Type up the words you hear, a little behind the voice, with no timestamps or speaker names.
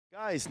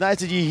Nice that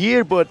you're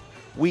here, but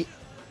we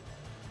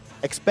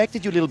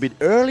expected you a little bit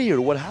earlier.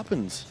 What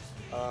happened?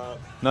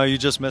 No, you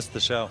just missed the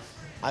show.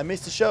 I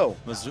missed the show.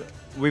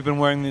 We've been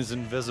wearing these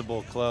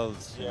invisible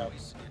clothes. Yeah.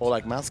 Or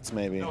like masks,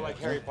 maybe. No, like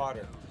Harry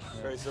Potter.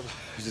 Very simple.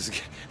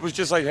 It was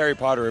just like Harry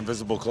Potter,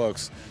 invisible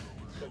cloaks.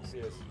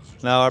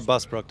 Now our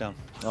bus broke down.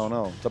 Oh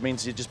no, that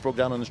means you just broke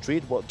down on the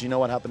street. What do you know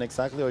what happened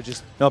exactly, or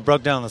just? No, it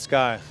broke down in the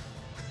sky.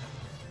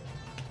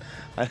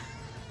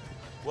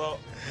 Well,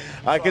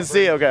 I can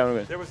see.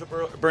 Okay, there was a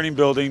burning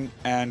building,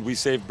 and we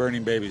saved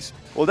burning babies.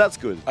 well that's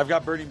good. I've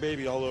got burning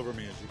baby all over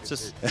me, as you can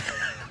Just see.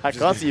 I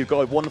can't see you've got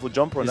a wonderful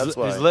jumper on. That's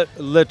why. He's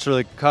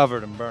literally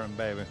covered in burning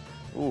baby.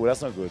 Ooh,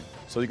 that's not good.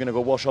 So you're gonna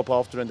go wash up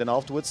after and then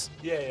afterwards?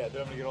 Yeah.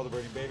 Then I'm gonna get all the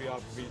burning baby off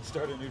of me and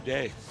start a new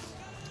day.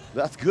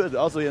 That's good.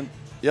 Also,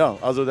 yeah.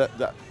 Also,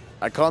 that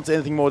I can't say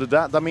anything more to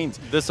that. That means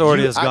This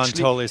already you has gone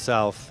actually- totally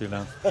south, you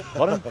know.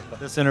 Pardon?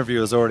 This interview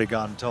has already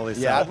gone totally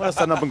Yeah, I'm south. gonna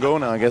stand up and go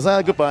now. I guess.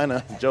 Goodbye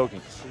now. I'm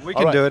joking. We All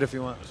can right. do it if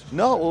you want.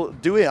 No, well,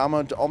 do it. I'm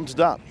on to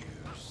that.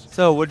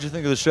 So, what did you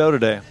think of the show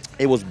today?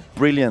 It was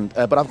brilliant,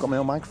 but I've got my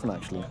own microphone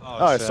actually.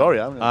 Oh, shit. Sorry,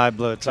 I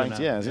blew it too trying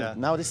to. now. Yeah.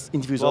 Now this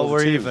interview's Well, over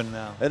we're too. even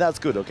now. That's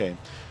good. Okay.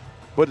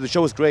 But the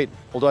show was great.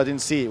 Although I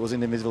didn't see it, was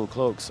in the invisible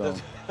cloak. So,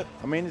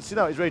 I mean, it's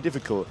it's very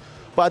difficult.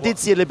 But I did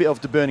see a little bit of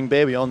the burning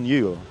baby on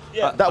you.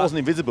 Yeah. That wasn't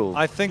invisible.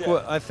 I think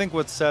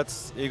what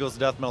sets Eagles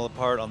Death Metal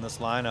apart on this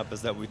lineup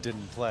is that we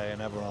didn't play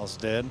and everyone else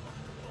did.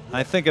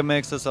 I think it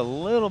makes us a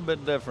little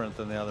bit different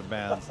than the other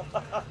bands.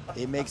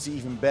 It makes it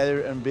even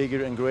better and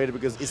bigger and greater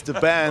because it's the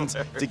band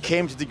that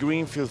came to the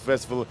Greenfield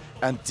Festival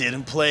and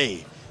didn't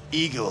play.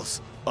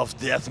 Eagles of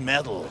Death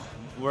Metal.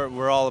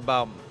 We're all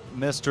about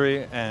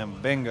mystery and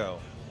bingo.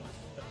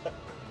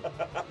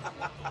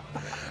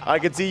 I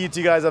can see you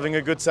two guys having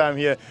a good time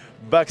here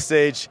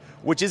backstage,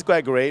 which is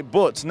quite great.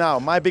 But now,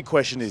 my big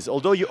question is,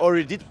 although you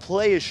already did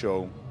play a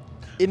show,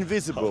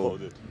 Invisible,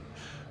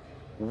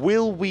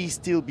 will we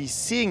still be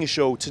seeing a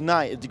show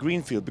tonight at the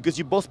Greenfield? Because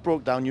you both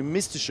broke down, you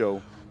missed the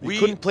show, you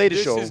couldn't play the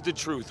show. This is the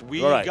truth.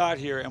 We All right. got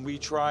here and we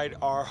tried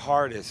our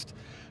hardest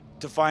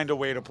to find a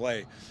way to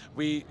play.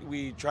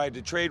 We tried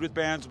to trade with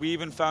bands. We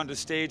even found a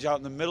stage out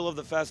in the middle of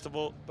the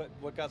festival. But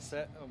what got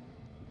said?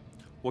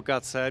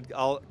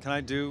 Can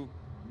I do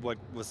what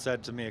was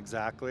said to me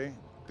exactly?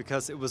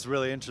 Because it was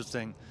really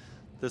interesting.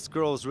 This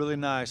girl was really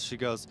nice. She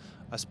goes,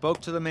 I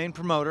spoke to the main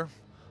promoter,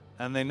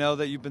 and they know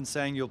that you've been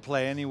saying you'll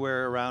play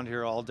anywhere around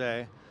here all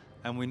day,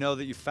 and we know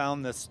that you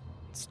found this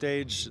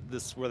stage,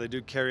 where they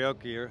do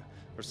karaoke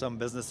or some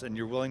business, and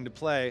you're willing to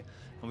play.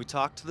 And we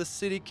talked to the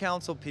city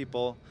council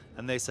people,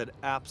 and they said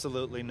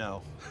absolutely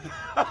no.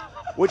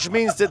 Which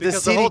means that the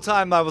Because city... the whole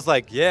time I was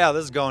like, yeah,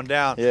 this is going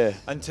down. Yeah.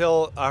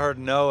 Until I heard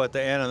no at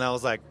the end, and I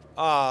was like,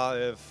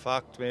 it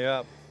fucked me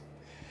up.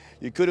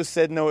 You could have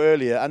said no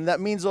earlier, and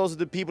that means also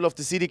the people of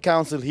the city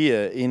council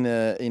here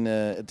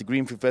at the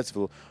Greenfield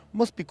Festival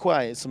must be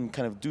quite some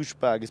kind of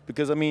douchebags.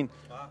 Because I mean,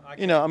 I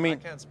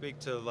can't speak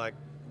to like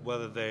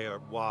whether they are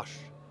washed.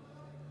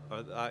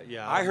 Or,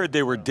 I heard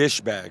they were dish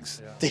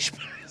bags. Yeah.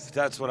 douchebags.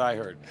 That's what I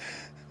heard,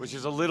 which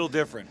is a little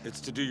different. It's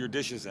to do your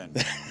dishes in.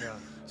 Yeah.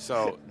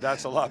 So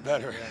that's a lot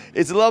better.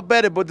 It's a lot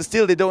better, but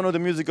still they don't know the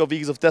music of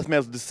Eagles of Death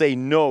Metal to say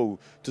no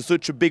to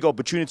such a big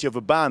opportunity of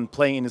a band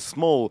playing in a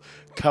small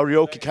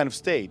karaoke kind of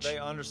stage. They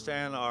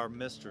understand our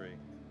mystery.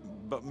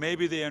 But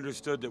maybe they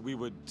understood that we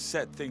would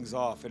set things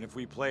off, and if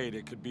we played,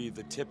 it could be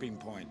the tipping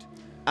point.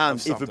 And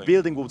of if a something.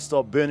 building would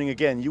start burning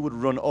again, you would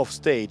run off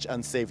stage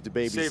and save the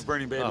babies. Save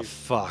burning babies. Oh,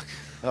 fuck.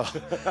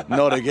 Oh,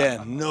 not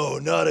again. No,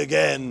 not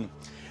again.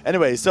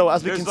 Anyway, so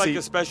as we There's can like see,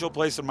 a special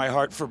place in my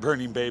heart for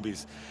burning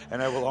babies,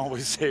 and I will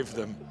always save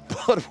them.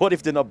 but what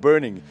if they're not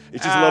burning?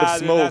 It's just a lot of Then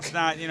smoke. That's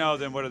not,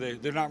 then what are they?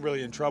 They're not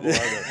really in trouble, are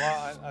they?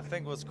 Well, I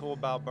think what's cool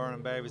about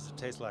burning babies, it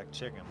tastes like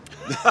chicken.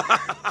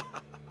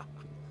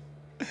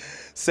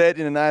 Said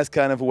in a nice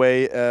kind of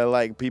way,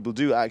 like people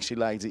do actually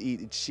like to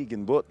eat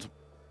chicken, but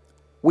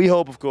we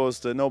hope, of course,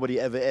 that nobody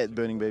ever ate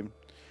burning baby.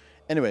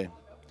 Anyway,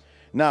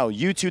 now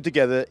you two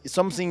together is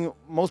something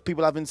most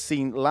people haven't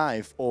seen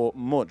live or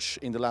much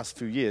in the last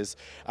few years.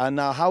 And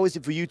now, how is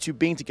it for you two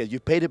being together?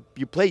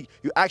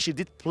 You actually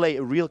did play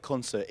a real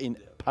concert in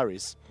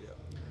Paris,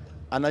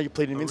 and now you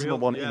played an Invincible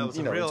one in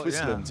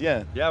Switzerland.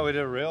 Yeah. Yeah, we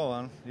did a real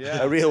one.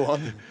 Yeah. A real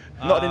one,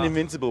 not an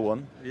Invincible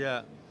one.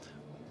 Yeah.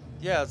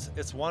 Yeah,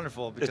 it's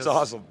wonderful because It's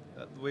awesome.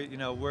 We've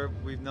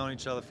known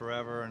each other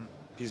forever, and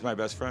He's my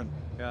best friend.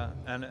 yeah,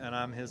 and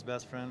I'm his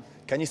best friend.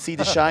 Can you see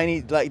the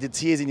shiny, like the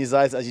tears in his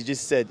eyes as you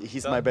just said?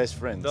 He's my best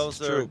friend. Those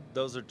true.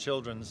 are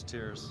children's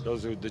tears.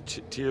 Those are the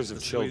tears of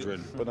sweet-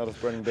 children. But not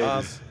of burning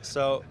babies.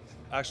 So,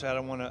 actually, I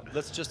don't want to.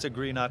 Let's just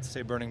agree not to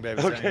say burning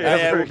babies. Okay. anymore.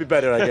 Yeah, it would be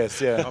better, I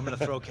guess. Yeah. I'm gonna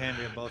throw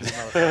candy at both of you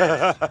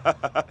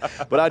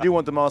motherfuckers. But I do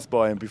want the Mars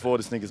bar and before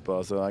the Snickers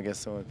bar, so I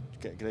guess I'll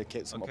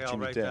get some Okay, I'll opportunity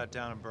write there. that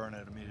down and burn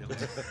it immediately.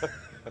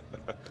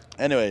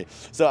 Anyway,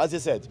 so as I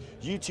said,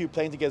 you two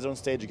playing together on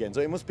stage again,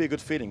 so it must be a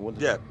good feeling,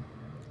 wouldn't it? Yeah,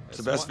 it's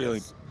the best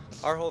feeling.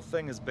 Our whole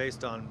thing is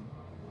based on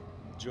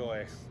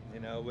joy.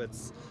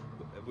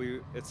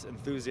 It's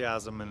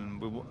enthusiasm,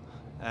 and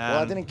Well,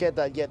 I didn't get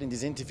that yet in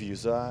this interview,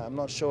 so I'm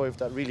not sure if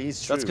that really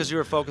is true. That's because you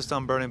were focused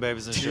on burning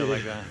babies and shit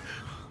like that.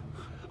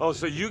 Oh,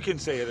 so you can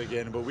say it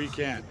again, but we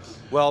can't.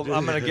 Well,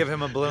 I'm going to give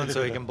him a balloon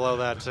so he can blow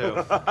that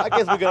too. I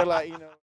guess we're gonna, like, you know.